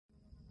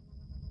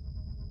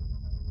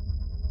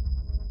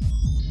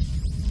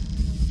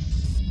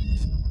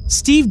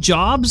Steve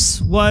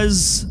Jobs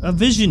was a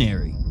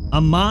visionary,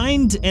 a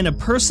mind and a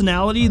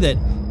personality that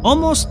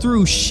almost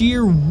through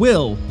sheer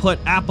will put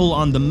Apple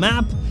on the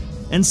map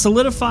and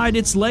solidified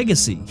its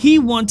legacy. He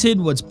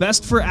wanted what's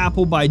best for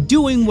Apple by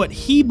doing what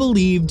he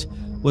believed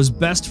was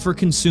best for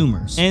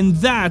consumers. And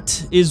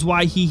that is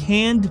why he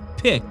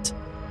hand-picked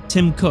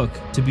Tim Cook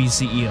to be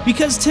CEO.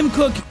 Because Tim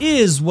Cook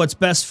is what's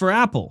best for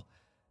Apple,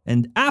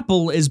 and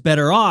Apple is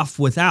better off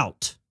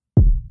without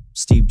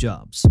Steve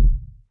Jobs.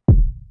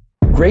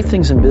 Great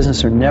things in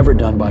business are never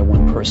done by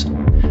one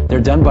person. They're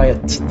done by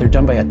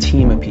a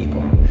team of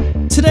people.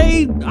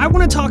 Today, I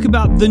want to talk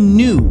about the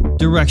new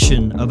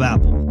direction of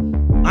Apple.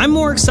 I'm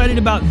more excited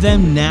about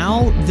them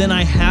now than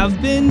I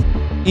have been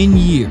in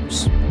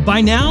years.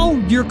 By now,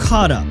 you're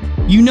caught up.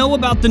 You know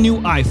about the new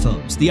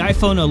iPhones, the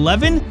iPhone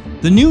 11,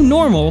 the new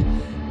normal,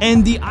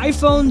 and the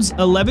iPhones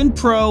 11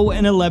 Pro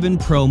and 11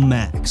 Pro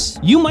Max.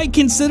 You might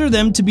consider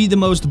them to be the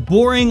most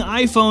boring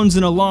iPhones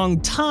in a long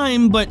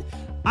time, but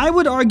I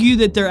would argue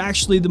that they're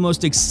actually the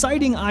most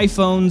exciting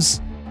iPhones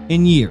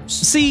in years.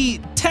 See,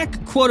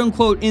 tech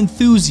quote-unquote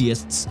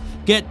enthusiasts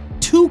get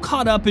too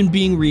caught up in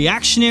being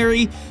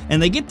reactionary,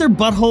 and they get their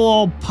butthole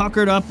all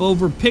puckered up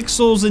over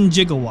pixels and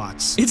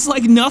gigawatts. It's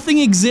like nothing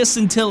exists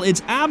until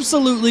it's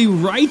absolutely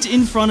right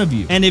in front of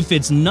you. And if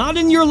it's not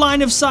in your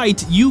line of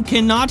sight, you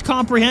cannot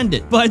comprehend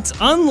it. But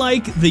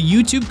unlike the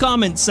YouTube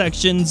comment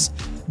sections,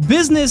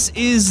 business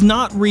is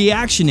not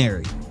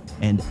reactionary,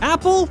 and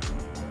Apple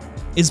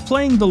is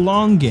playing the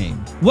long game.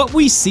 What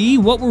we see,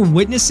 what we're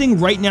witnessing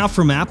right now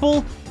from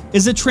Apple,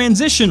 is a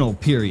transitional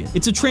period.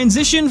 It's a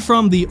transition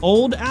from the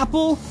old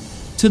Apple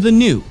to the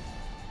new.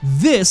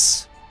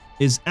 This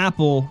is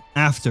Apple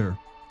after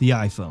the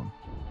iPhone.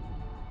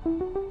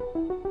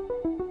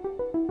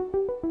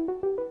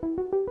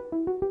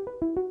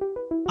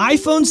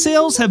 iPhone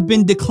sales have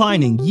been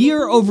declining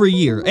year over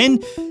year,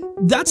 and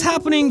that's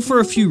happening for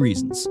a few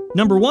reasons.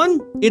 Number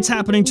one, it's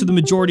happening to the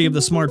majority of the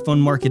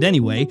smartphone market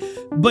anyway,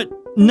 but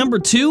number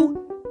two,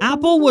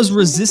 Apple was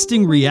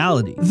resisting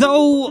reality.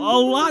 Though a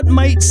lot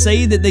might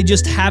say that they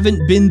just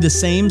haven't been the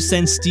same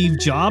since Steve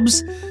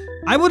Jobs,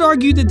 I would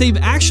argue that they've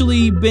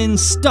actually been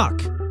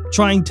stuck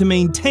trying to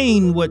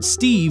maintain what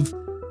Steve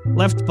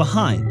left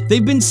behind.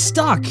 They've been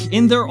stuck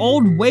in their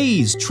old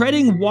ways,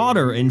 treading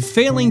water and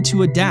failing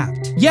to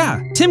adapt.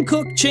 Yeah, Tim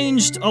Cook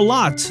changed a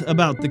lot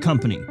about the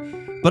company,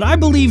 but I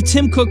believe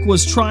Tim Cook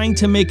was trying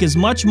to make as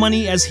much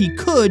money as he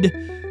could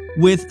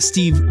with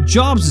Steve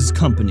Jobs'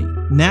 company.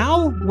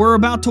 Now, we're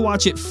about to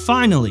watch it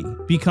finally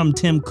become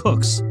Tim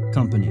Cook's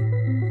company.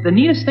 The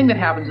neatest thing that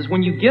happens is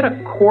when you get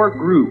a core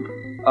group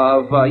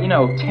of,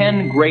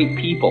 10 great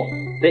people,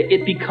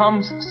 it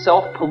becomes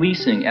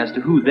self-policing as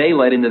to who they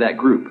let into that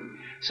group.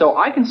 So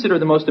I consider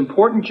the most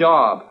important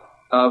job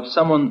of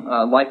someone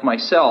like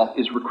myself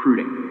is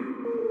recruiting.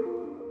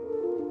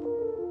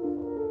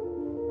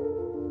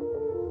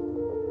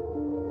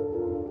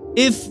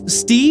 If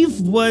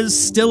Steve was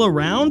still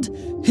around,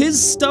 his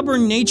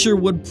stubborn nature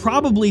would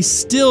probably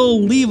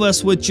still leave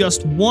us with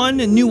just one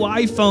new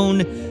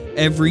iPhone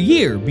every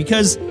year,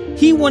 because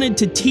he wanted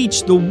to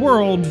teach the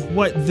world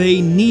what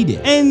they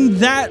needed. And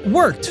that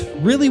worked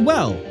really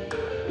well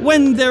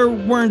when there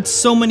weren't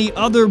so many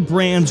other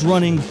brands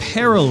running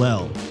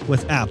parallel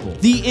with Apple.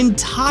 The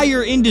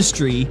entire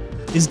industry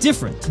is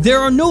different. There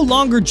are no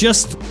longer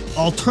just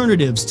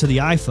alternatives to the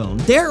iPhone.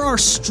 There are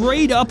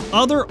straight up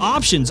other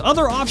options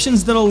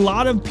that a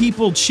lot of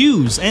people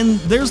choose, and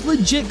there's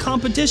legit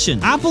competition.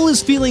 Apple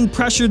is feeling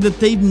pressure that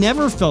they've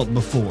never felt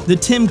before. The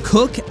Tim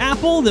Cook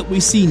Apple that we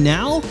see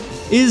now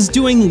is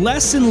doing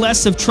less and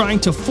less of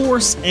trying to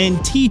force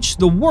and teach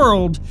the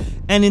world,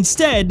 and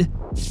instead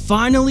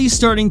finally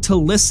starting to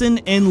listen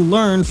and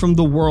learn from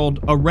the world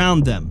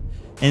around them.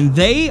 And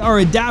they are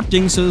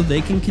adapting so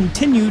they can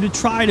continue to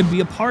try to be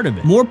a part of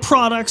it. More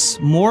products,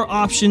 more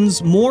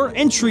options, more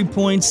entry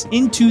points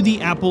into the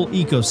Apple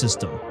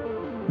ecosystem.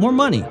 More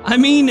money. I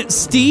mean,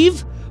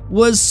 Steve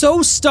was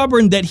so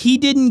stubborn that he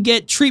didn't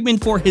get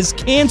treatment for his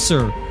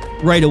cancer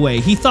right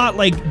away. He thought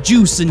like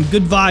juice and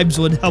good vibes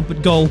would help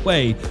it go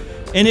away.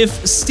 And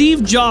if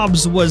Steve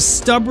Jobs was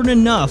stubborn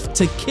enough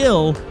to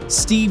kill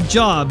Steve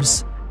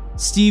Jobs,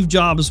 Steve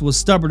Jobs was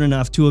stubborn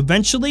enough to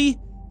eventually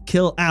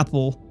kill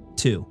Apple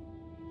too.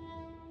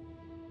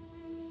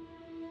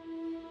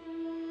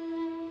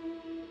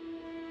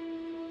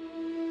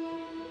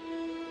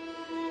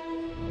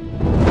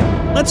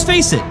 Let's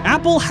face it,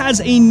 Apple has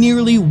a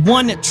nearly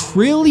 $1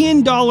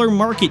 trillion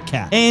market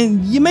cap.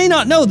 And you may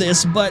not know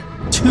this, but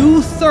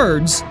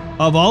 2/3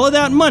 of all of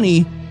that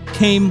money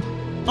came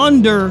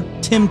under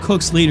Tim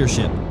Cook's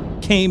leadership,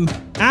 came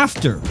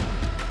after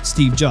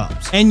Steve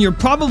Jobs. And you're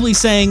probably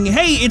saying,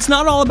 hey, it's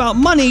not all about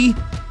money,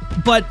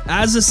 but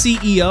as a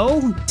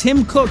CEO,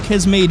 Tim Cook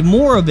has made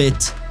more of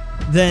it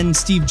than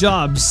Steve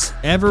Jobs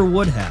ever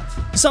would have.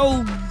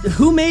 So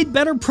who made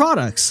better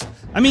products?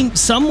 I mean,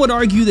 some would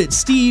argue that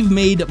Steve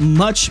made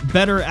much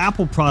better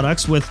Apple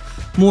products with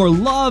more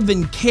love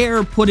and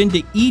care put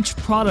into each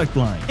product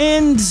line.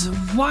 And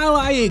while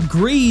I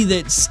agree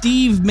that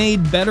Steve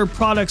made better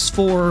products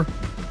for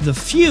the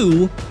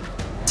few,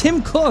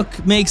 Tim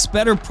Cook makes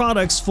better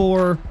products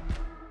for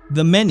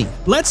the many.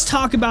 Let's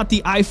talk about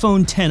the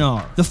iPhone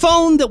XR, the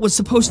phone that was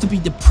supposed to be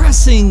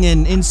depressing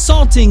and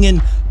insulting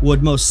and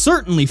would most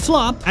certainly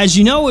flop. As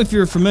you know, if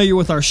you're familiar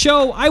with our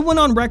show, I went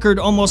on record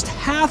almost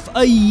half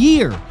a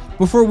year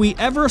before we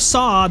ever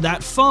saw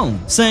that phone,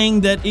 saying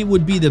that it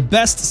would be the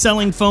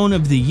best-selling phone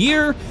of the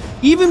year,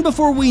 even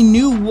before we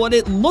knew what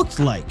it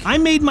looked like. I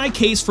made my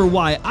case for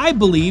why I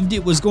believed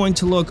it was going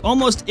to look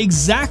almost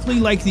exactly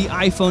like the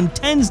iPhone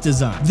X's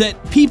design, that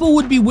people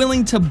would be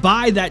willing to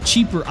buy that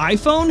cheaper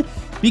iPhone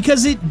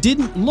because it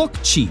didn't look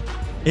cheap.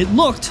 It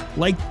looked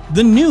like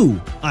the new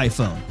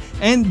iPhone.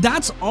 And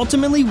that's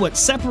ultimately what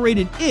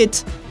separated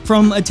it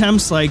from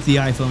attempts like the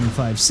iPhone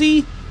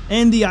 5C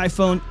and the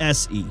iPhone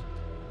SE.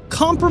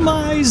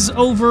 Compromise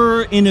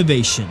over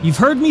innovation. You've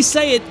heard me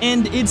say it,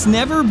 and it's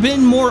never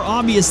been more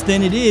obvious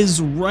than it is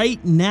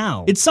right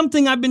now. It's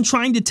something I've been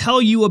trying to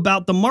tell you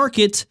about the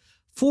market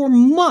for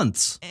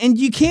months, and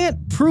you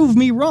can't prove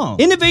me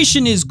wrong.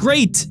 Innovation is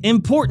great,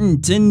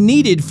 important, and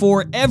needed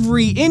for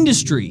every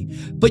industry,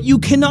 but you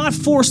cannot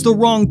force the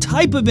wrong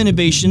type of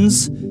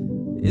innovations,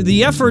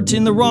 the effort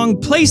in the wrong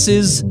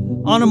places,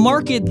 on a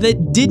market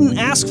that didn't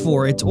ask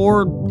for it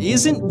or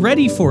isn't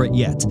ready for it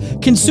yet.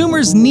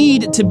 Consumers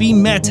need to be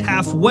met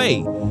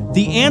halfway.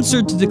 The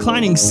answer to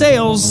declining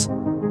sales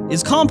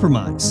is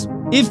compromise.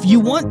 If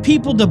you want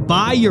people to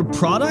buy your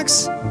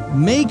products,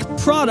 make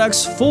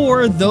products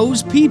for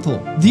those people.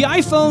 The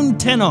iPhone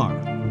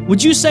XR,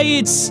 would you say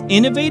it's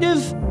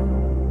innovative?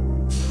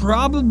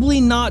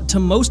 Probably not to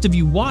most of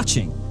you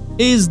watching.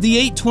 Is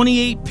the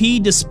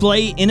 828p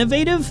display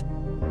innovative?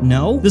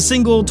 No. The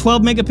single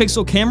 12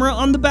 megapixel camera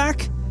on the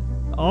back?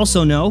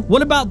 Also no.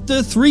 What about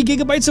the 3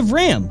 gigabytes of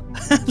RAM?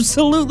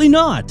 Absolutely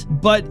not.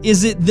 But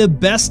is it the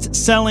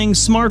best-selling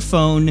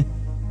smartphone?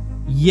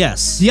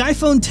 Yes. The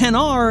iPhone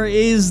XR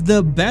is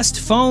the best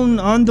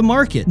phone on the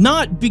market.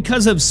 Not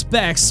because of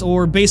specs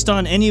or based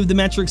on any of the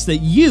metrics that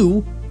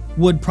you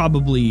would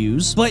probably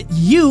use, but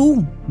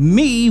you,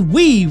 me,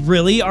 we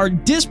really are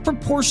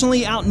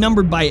disproportionately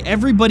outnumbered by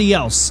everybody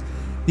else,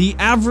 the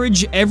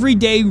average,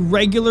 everyday,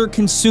 regular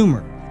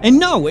consumer. And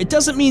no, it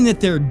doesn't mean that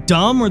they're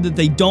dumb or that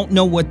they don't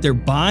know what they're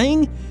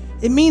buying.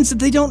 It means that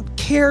they don't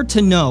care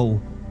to know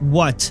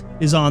what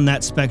is on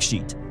that spec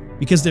sheet,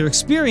 because their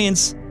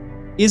experience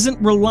isn't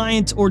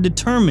reliant or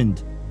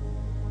determined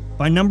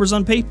by numbers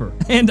on paper.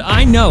 And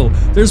I know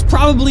there's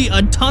probably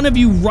a ton of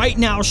you right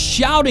now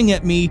shouting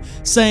at me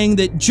saying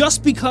that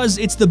just because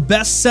it's the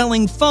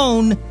best-selling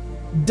phone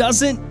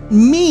doesn't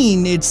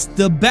mean it's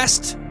the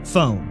best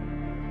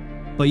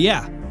phone. But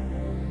yeah,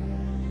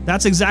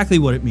 that's exactly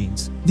what it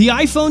means. The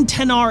iPhone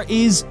XR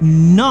is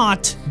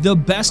not the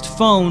best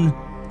phone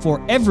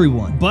for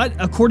everyone, but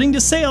according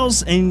to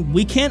sales, and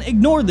we can't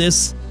ignore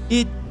this,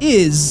 it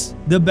is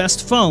the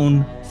best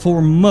phone for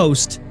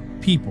most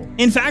people.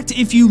 In fact,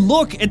 if you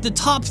look at the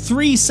top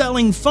 3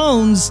 selling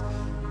phones,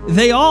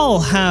 they all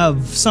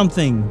have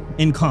something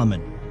in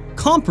common: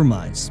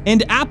 compromise.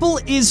 And Apple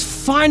is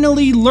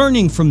finally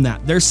learning from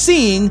that. They're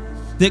seeing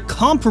that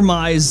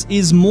compromise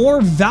is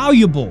more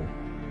valuable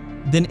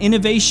than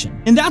innovation.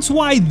 And that's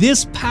why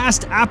this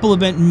past Apple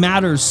event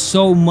matters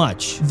so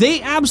much. They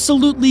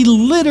absolutely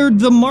littered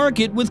the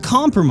market with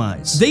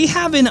compromise. They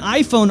have an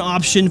iPhone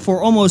option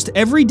for almost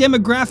every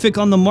demographic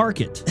on the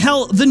market.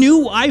 Hell, the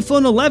new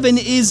iPhone 11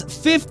 is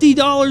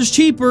 $50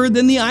 cheaper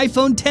than the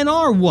iPhone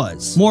XR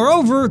was.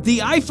 Moreover, the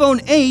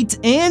iPhone 8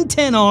 and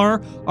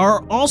XR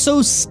are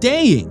also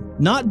staying,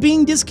 not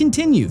being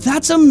discontinued.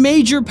 That's a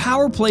major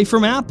power play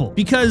from Apple,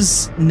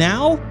 because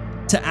now,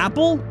 to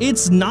Apple,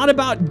 it's not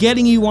about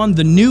getting you on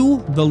the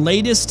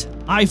latest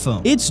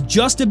iPhone. It's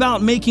just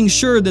about making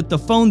sure that the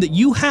phone that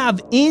you have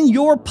in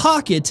your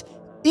pocket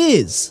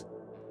is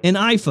an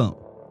iPhone.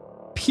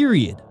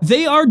 Period.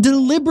 They are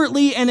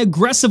deliberately and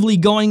aggressively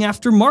going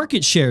after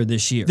market share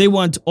this year. They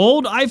want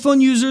old iPhone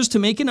users to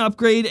make an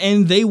upgrade,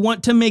 and they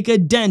want to make a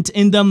dent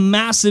in the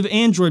massive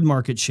Android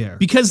market share.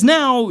 Because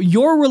now,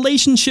 your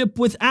relationship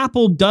with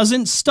Apple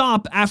doesn't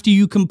stop after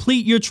you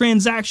complete your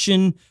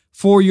transaction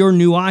for your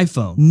new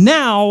iPhone.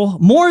 Now,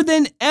 more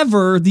than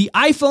ever, the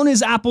iPhone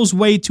is Apple's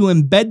way to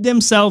embed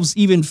themselves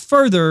even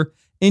further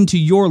into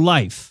your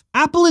life.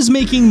 Apple is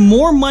making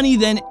more money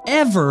than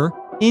ever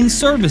in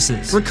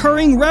services,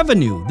 recurring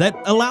revenue that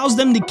allows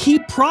them to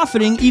keep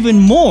profiting even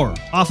more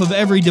off of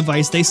every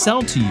device they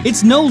sell to you.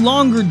 It's no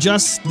longer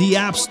just the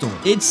App Store.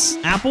 It's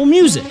Apple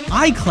Music,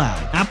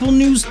 iCloud, Apple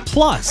News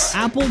Plus,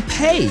 Apple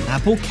Pay,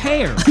 Apple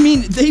Care. I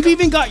mean, they've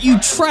even got you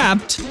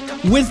trapped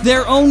with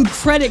their own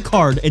credit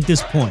card at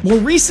this point. More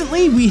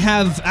recently, we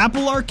have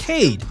Apple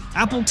Arcade,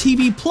 Apple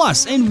TV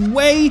Plus, and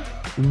way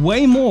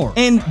more.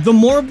 And the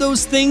more of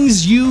those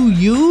things you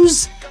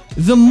use,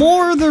 the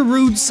more the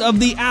roots of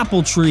the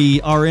Apple tree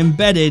are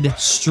embedded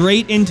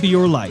straight into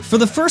your life. For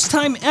the first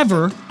time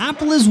ever,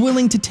 Apple is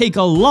willing to take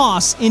a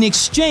loss in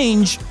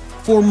exchange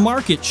for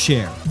market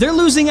share. They're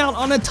losing out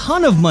on a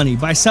ton of money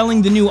by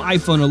selling the new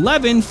iPhone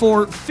 11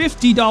 for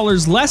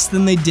 $50 less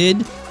than they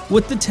did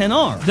with the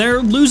XR.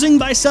 They're losing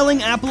by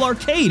selling Apple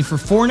Arcade for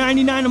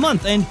 $4.99 a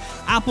month and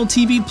Apple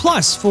TV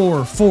Plus for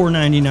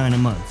 $4.99 a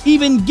month,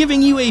 even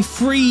giving you a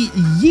free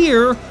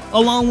year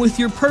along with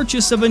your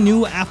purchase of a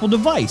new Apple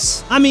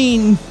device. I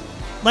mean,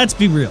 let's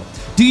be real.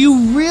 Do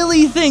you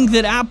really think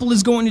that Apple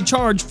is going to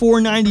charge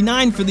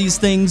 $4.99 for these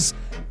things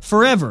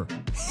forever?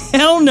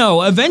 Hell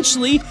no.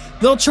 Eventually,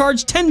 they'll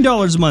charge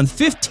 $10 a month,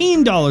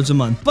 $15 a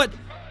month, but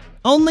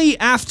only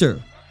after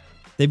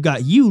they've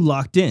got you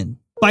locked in.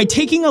 By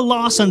taking a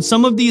loss on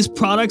some of these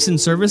products and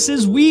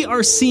services, we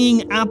are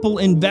seeing Apple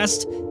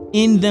invest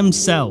in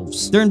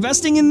themselves. They're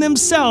investing in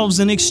themselves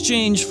in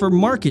exchange for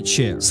market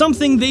share,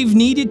 something they've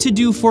needed to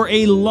do for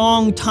a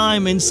long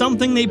time and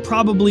something they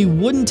probably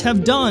wouldn't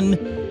have done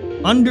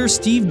under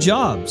Steve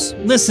Jobs.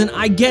 Listen,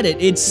 I get it.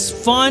 It's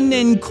fun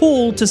and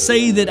cool to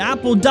say that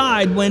Apple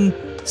died when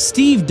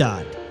Steve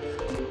died.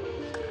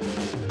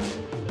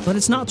 But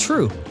it's not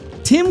true.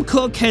 Tim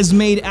Cook has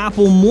made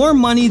Apple more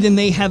money than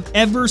they have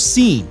ever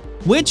seen,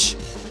 which,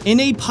 in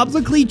a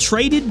publicly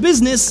traded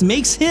business,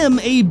 makes him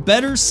a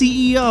better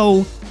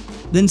CEO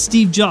than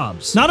Steve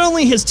Jobs. Not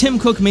only has Tim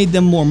Cook made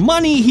them more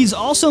money, he's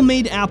also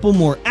made Apple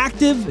more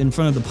active in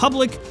front of the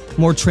public,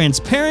 more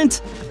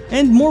transparent,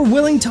 and more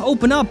willing to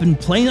open up and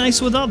play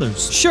nice with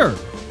others. Sure,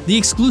 the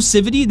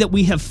exclusivity that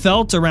we have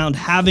felt around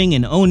having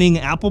and owning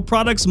Apple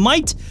products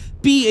might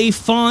be a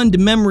fond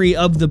memory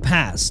of the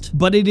past,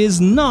 but it is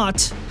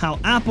not how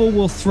Apple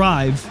will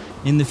thrive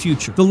in the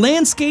future. The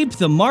landscape,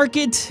 the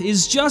market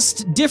is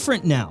just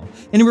different now,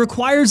 and it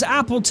requires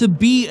Apple to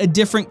be a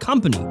different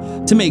company,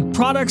 to make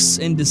products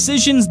and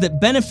decisions that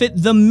benefit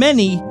the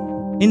many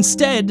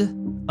instead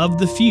of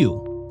the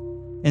few.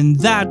 And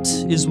that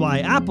is why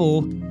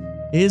Apple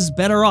is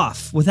better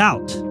off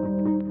without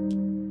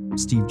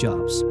Steve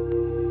Jobs.